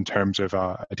a view in terms of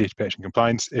a data protection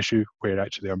compliance issue, where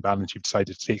actually on balance you've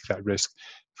decided to take that risk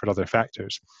for other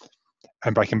factors.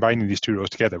 And by combining these 2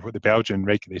 roles together, what the Belgian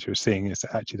regulator is saying is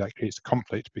that actually that creates a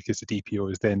conflict, because the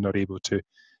DPO is then not able to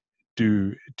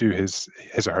do his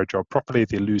or her job properly.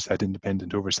 They lose that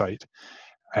independent oversight,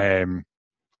 and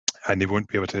they won't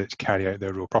be able to carry out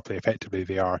their role properly. Effectively,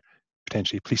 they are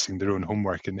potentially policing their own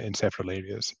homework in several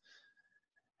areas.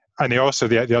 And they also,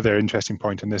 the other interesting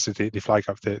point on this is they flag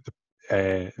up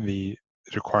the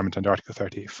requirement under Article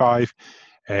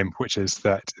 38.5, which is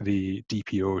that the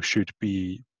DPO should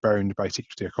be bound by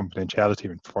secrecy or confidentiality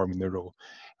when performing their role.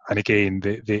 And again,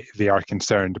 they are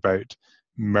concerned about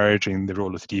merging the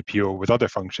role of the DPO with other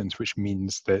functions, which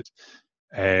means that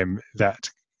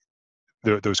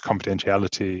those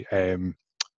confidentiality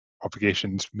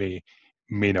obligations may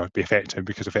not be effective,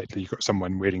 because effectively you've got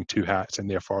someone wearing 2 hats, and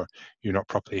therefore you're not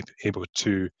properly able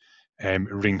to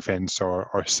ring fence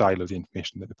or silo the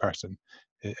information that the person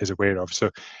is aware of. So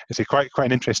it's quite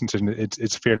an interesting decision.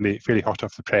 It's fairly hot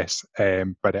off the press,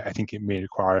 but I think it may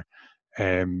require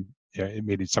it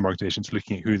may need some organisations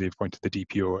looking at who they've appointed the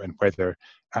DPO and whether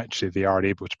actually they are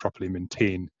able to properly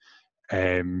maintain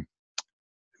that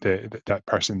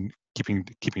person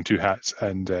keeping two hats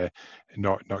and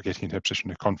not getting into a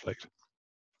position of conflict.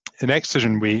 The next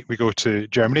decision we go to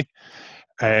Germany.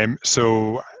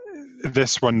 So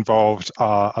this one involved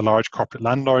a large corporate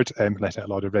landlord let out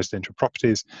a lot of residential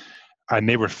properties, and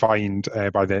they were fined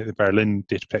by the Berlin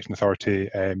Data Protection Authority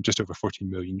just over 14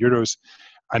 million euros.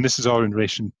 And this is all in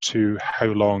relation to how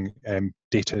long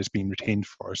data is being retained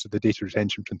for, so the data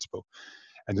retention principle.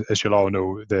 And as you'll all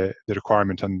know, the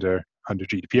requirement under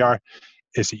GDPR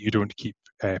is that you don't keep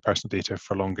personal data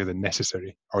for longer than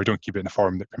necessary, or don't keep it in a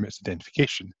form that permits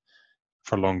identification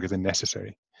for longer than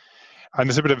necessary. And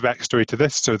there's a bit of a backstory to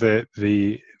this. So the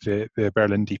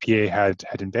Berlin DPA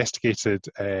had investigated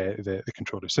the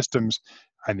controller systems,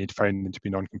 and they'd found them to be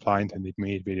non-compliant, and they'd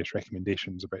made various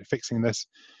recommendations about fixing this.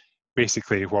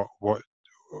 Basically, what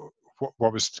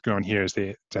was going on here is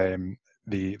the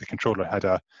controller had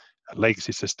a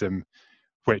legacy system,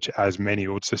 which, as many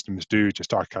old systems do,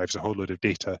 just archives a whole load of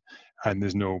data, and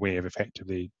there's no way of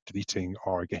effectively deleting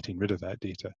or getting rid of that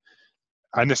data.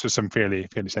 And this was some fairly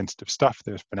sensitive stuff.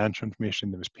 There was financial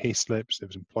information, there was pay slips, there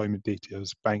was employment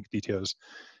details, bank details,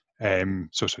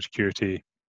 social security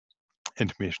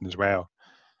information as well.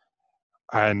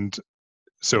 And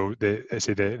so the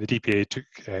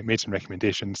DPA made some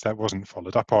recommendations that wasn't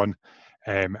followed up on,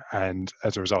 and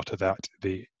as a result of that,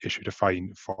 they issued a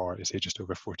fine for, just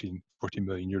over 14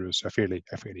 million euros, so a fairly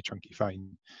chunky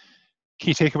fine.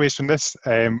 Key takeaways from this: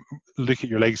 look at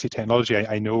your legacy technology.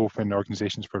 I know when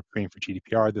organisations were preparing for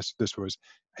GDPR, this was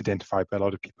identified by a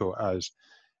lot of people as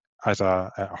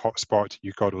a hotspot.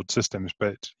 You've got old systems,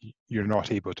 but you're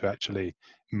not able to actually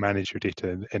manage your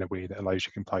data in a way that allows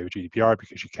you to comply with GDPR,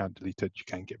 because you can't delete it, you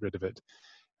can't get rid of it,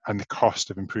 and the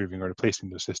cost of improving or replacing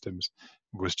those systems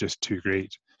was just too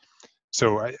great.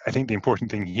 So I think the important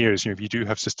thing here is, if you do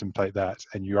have systems like that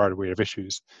and you are aware of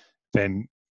issues, then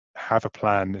have a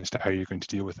plan as to how you're going to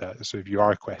deal with that. So if you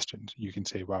are questioned, you can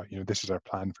say, well, this is our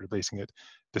plan for replacing it.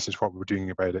 This is what we're doing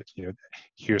about it.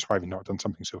 Here's why we've not done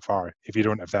something so far. If you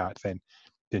don't have that, then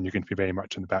you're going to be very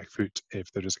much on the back foot if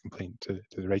there is a complaint to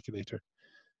the regulator.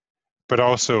 But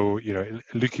also,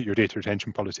 look at your data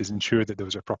retention policies, ensure that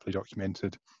those are properly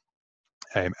documented,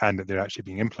 and that they're actually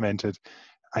being implemented,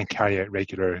 and carry out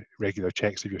regular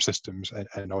checks of your systems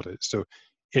and audits. So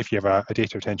if you have a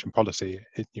data retention policy,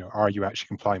 are you actually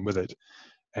complying with it?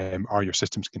 Are your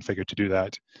systems configured to do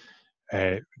that?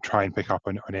 Try and pick up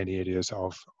on any areas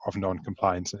of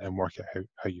non-compliance and work out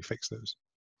how you fix those.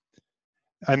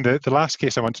 And the last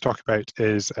case I want to talk about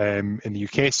is in the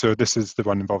UK. So this is the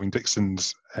one involving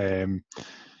Dixon's, which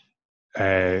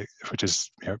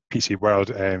is PC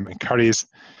World and Currys.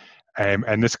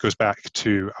 And this goes back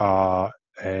to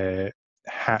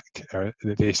hack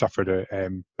that they suffered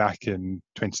back in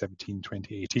 2017,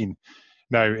 2018.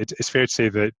 Now, it's fair to say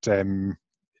that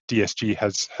DSG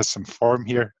has some form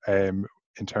here in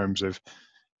terms of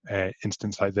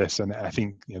instance like this, and I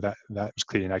think that was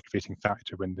clearly an aggravating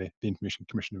factor when the Information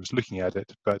Commissioner was looking at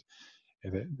it. But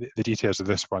the details of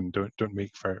this one don't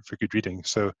make for good reading.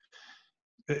 So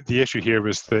the issue here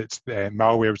was that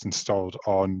malware was installed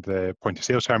on the point of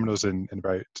sale terminals in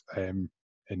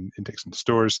Dixon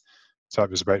stores. So it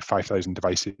was about 5,000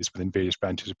 devices within various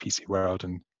branches of PC World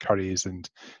and Currys and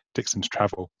Dixon's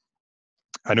Travel.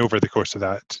 And over the course of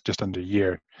that, just under a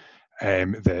year,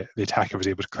 the attacker was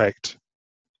able to collect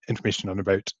information on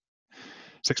about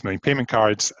 6 million payment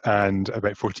cards and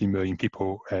about 14 million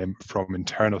people from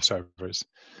internal servers.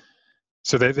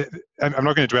 So I'm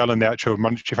not going to dwell on the actual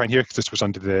monetary fine here, because this was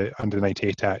under the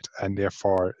 98 Act, and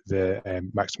therefore the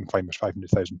maximum fine was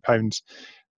 £500,000.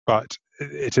 But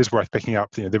it is worth picking up.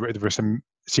 There were some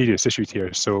serious issues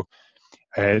here. So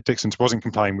Dixon's wasn't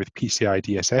complying with PCI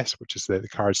DSS, which is the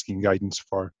card scheme guidance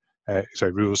for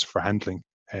rules for handling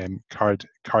card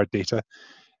data.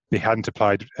 They hadn't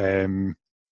applied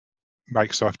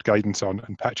Microsoft guidance on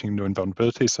patching known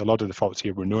vulnerabilities. So a lot of the faults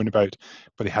here were known about,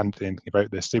 but they hadn't done anything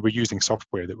about this. They were using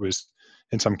software that was,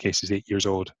 in some cases, 8 years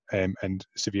old and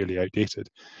severely outdated.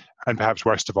 And perhaps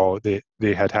worst of all, they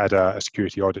had a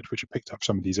security audit which had picked up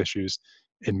some of these issues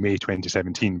in May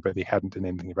 2017, but they hadn't done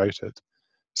anything about it.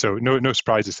 So no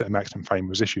surprises that a maximum fine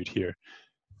was issued here.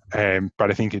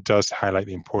 But I think it does highlight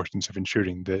the importance of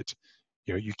ensuring that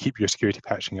you keep your security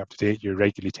patching up to date. You're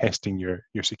regularly testing your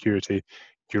security.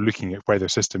 You're looking at whether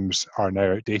systems are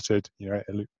now outdated. I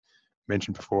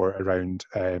mentioned before around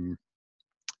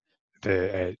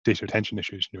the data retention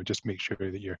issues. Just make sure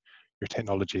that your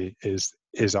technology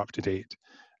is up to date,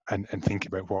 and think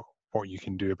about what you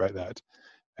can do about that.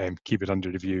 keep it under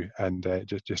review, and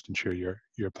just ensure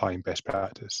you're applying best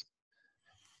practice.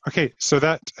 Okay, so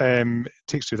that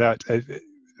takes to that.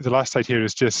 The last slide here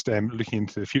is just looking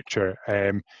into the future,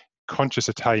 conscious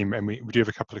of time, and we do have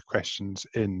a couple of questions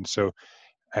in. So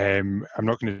I'm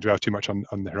not going to dwell too much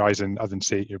on the horizon, other than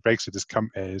say Brexit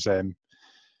is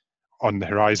on the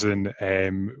horizon.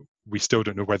 We still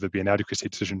don't know whether there'll be an adequacy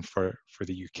decision for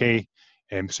the UK.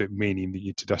 So it may mean that you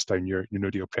need to dust down your no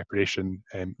deal preparation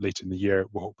later in the year.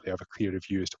 We'll hopefully have a clearer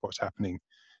view as to what's happening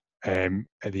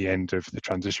at the end of the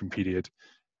transition period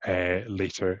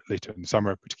later in the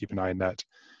summer, but to keep an eye on that.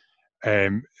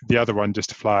 The other one, just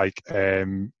to flag,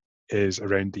 is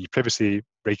around the privacy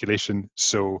regulation.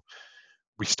 So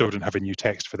we still don't have a new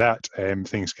text for that.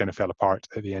 Things kind of fell apart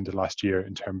at the end of last year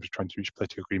in terms of trying to reach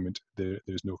political agreement.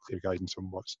 There's no clear guidance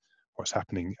on what's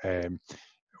happening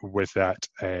with that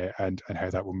and how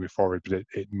that will move forward. But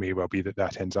it may well be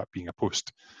that ends up being a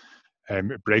post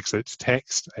Brexit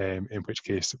text, in which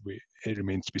case it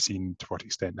remains to be seen to what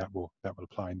extent that will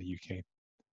apply in the UK.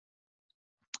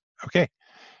 Okay,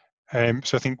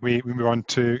 so I think we move on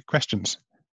to questions.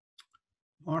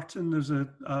 Martin, there's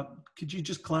could you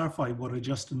just clarify what a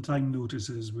just-in-time notice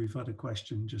is? We've had a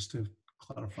question just to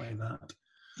clarify that.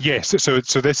 Yes, so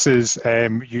this is,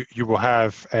 you will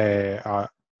have a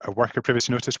worker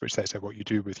privacy notice, which sets out what you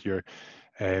do with your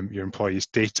employees'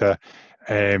 data.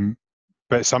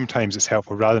 But sometimes it's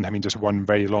helpful, rather than having just one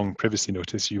very long privacy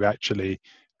notice, you actually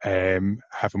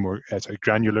have a more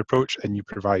granular approach, and you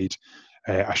provide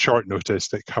a short notice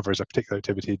that covers a particular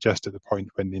activity just at the point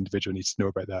when the individual needs to know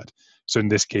about that. So in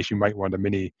this case, you might want a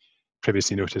mini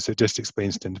privacy notice that just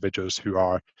explains to individuals who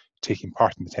are taking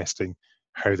part in the testing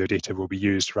how their data will be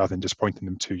used, rather than just pointing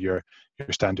them to your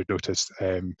standard notice,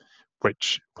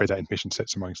 where that information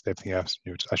sits amongst everything else.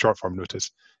 A short form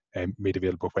notice made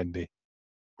available when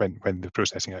the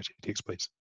processing actually takes place.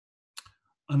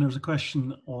 And there's a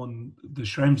question on the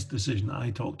Schrems decision that I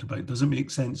talked about. Does it make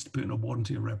sense to put in a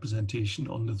warranty of representation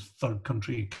on the third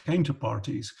country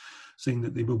counterparties, saying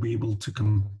that they will be able to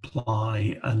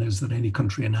comply? And is there any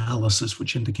country analysis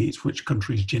which indicates which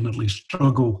countries generally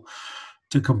struggle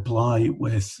to comply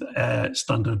with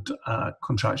standard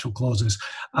contractual clauses?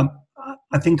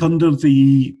 I think under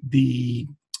the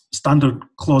standard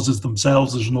clauses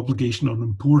themselves, there's an obligation on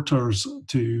importers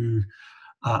to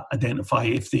identify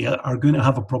if they are going to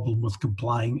have a problem with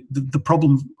complying. The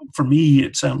problem for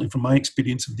me, certainly from my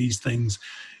experience of these things,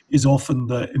 is often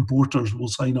that importers will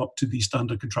sign up to these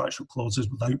standard contractual clauses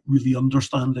without really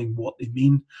understanding what they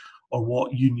mean or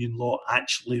what union law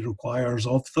actually requires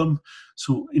of them.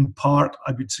 So in part,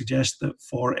 I would suggest that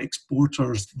for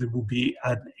exporters, there will be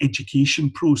an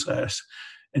education process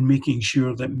in making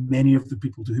sure that many of the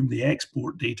people to whom they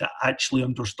export data actually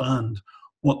understand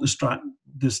what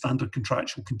the standard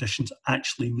contractual conditions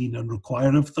actually mean and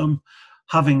require of them.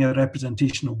 Having a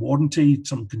representation of warranty,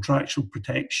 some contractual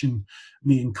protection,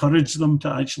 may encourage them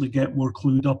to actually get more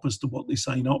clued up as to what they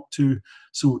sign up to.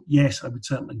 So yes, I would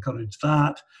certainly encourage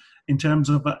that. In terms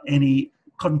of any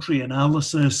country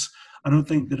analysis, I don't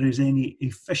think there is any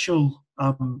official,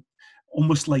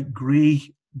 almost like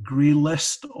grey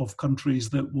list of countries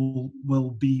that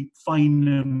will be fine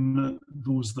and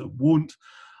those that won't.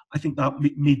 I think that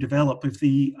may develop. If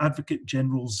the Advocate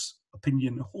General's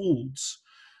opinion holds,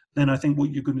 then I think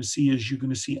what you're going to see is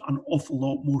an awful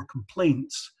lot more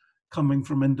complaints coming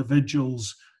from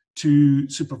individuals to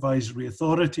supervisory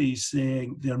authorities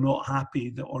saying they're not happy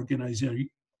that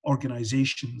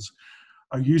organizations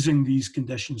are using these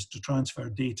conditions to transfer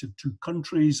data to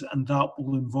countries, and that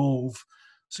will involve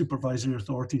supervisory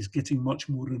authorities getting much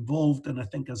more involved. And I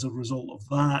think as a result of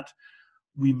that,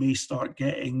 we may start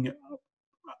getting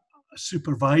a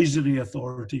supervisory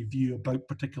authority view about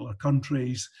particular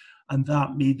countries, and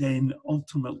that may then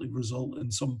ultimately result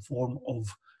in some form of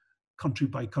country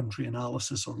by country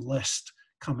analysis or list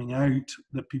coming out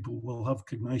that people will have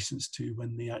cognizance to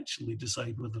when they actually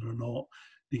decide whether or not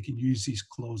they can use these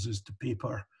clauses to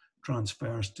paper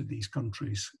transfers to these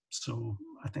countries. So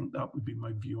I think that would be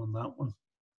my view on that one.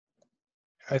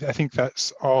 I think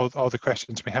that's all the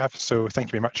questions we have. So thank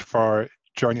you very much for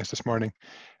joining us this morning.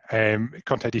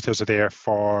 Contact details are there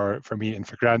for me and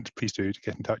for Grant. Please do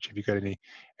get in touch if you've got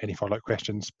any follow-up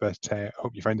questions. But I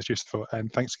hope you find this useful,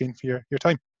 and thanks again for your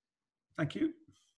time. Thank you.